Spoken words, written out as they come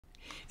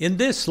In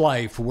this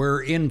life,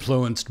 we're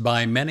influenced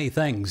by many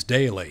things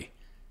daily.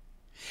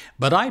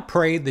 But I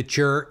pray that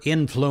you're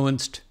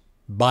influenced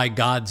by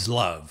God's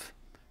love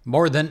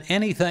more than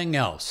anything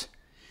else,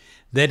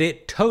 that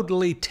it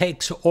totally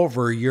takes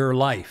over your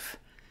life.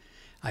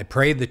 I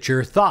pray that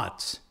your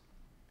thoughts,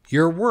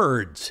 your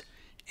words,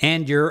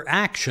 and your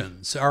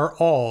actions are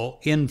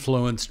all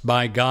influenced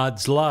by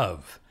God's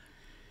love.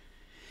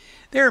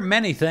 There are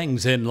many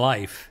things in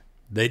life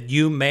that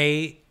you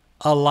may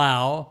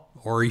allow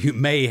or you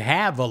may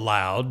have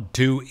allowed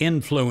to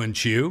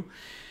influence you.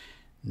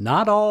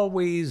 Not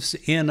always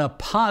in a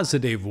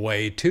positive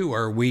way, too,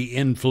 are we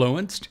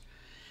influenced.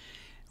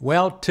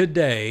 Well,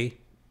 today,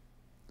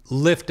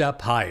 lift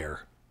up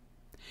higher.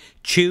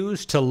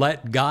 Choose to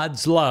let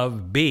God's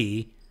love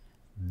be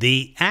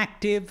the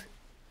active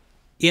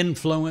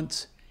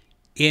influence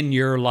in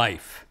your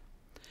life.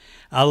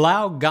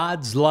 Allow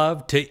God's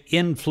love to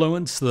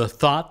influence the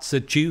thoughts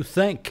that you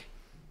think.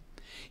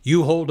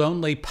 You hold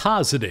only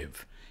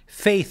positive,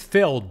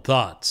 faith-filled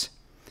thoughts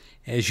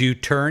as you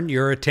turn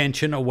your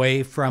attention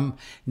away from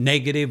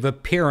negative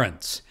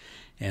appearance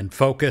and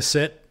focus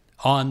it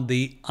on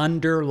the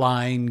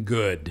underlying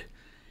good.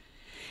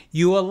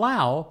 You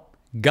allow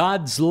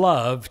God's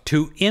love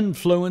to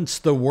influence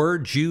the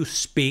words you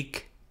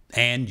speak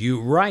and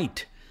you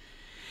write.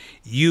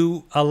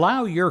 You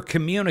allow your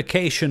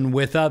communication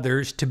with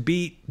others to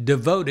be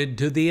devoted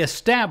to the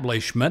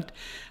establishment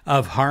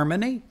of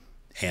harmony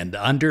and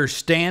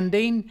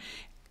understanding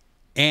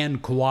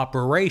and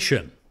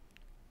cooperation.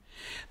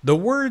 The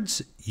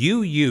words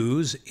you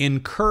use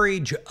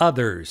encourage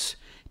others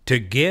to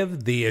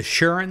give the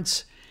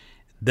assurance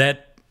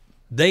that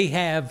they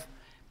have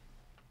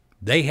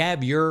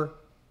your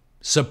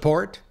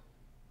support.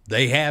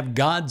 They have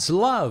God's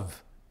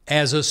love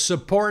as a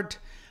support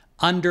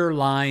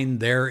underlying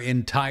their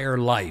entire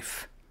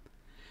life.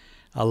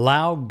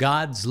 Allow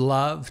God's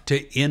love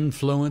to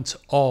influence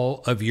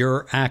all of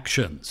your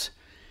actions.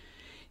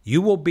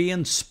 You will be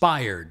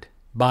inspired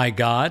by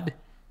God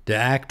to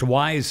act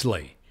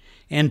wisely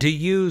and to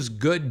use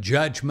good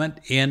judgment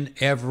in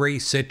every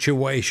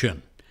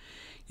situation.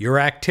 Your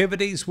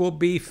activities will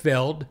be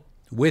filled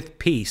with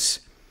peace,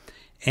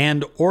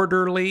 and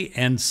orderly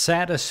and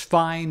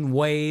satisfying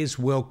ways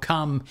will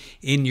come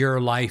in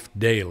your life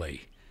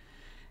daily.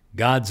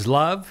 God's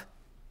love,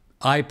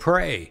 I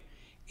pray,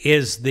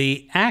 is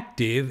the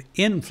active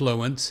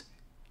influence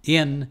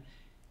in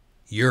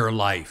your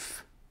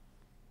life.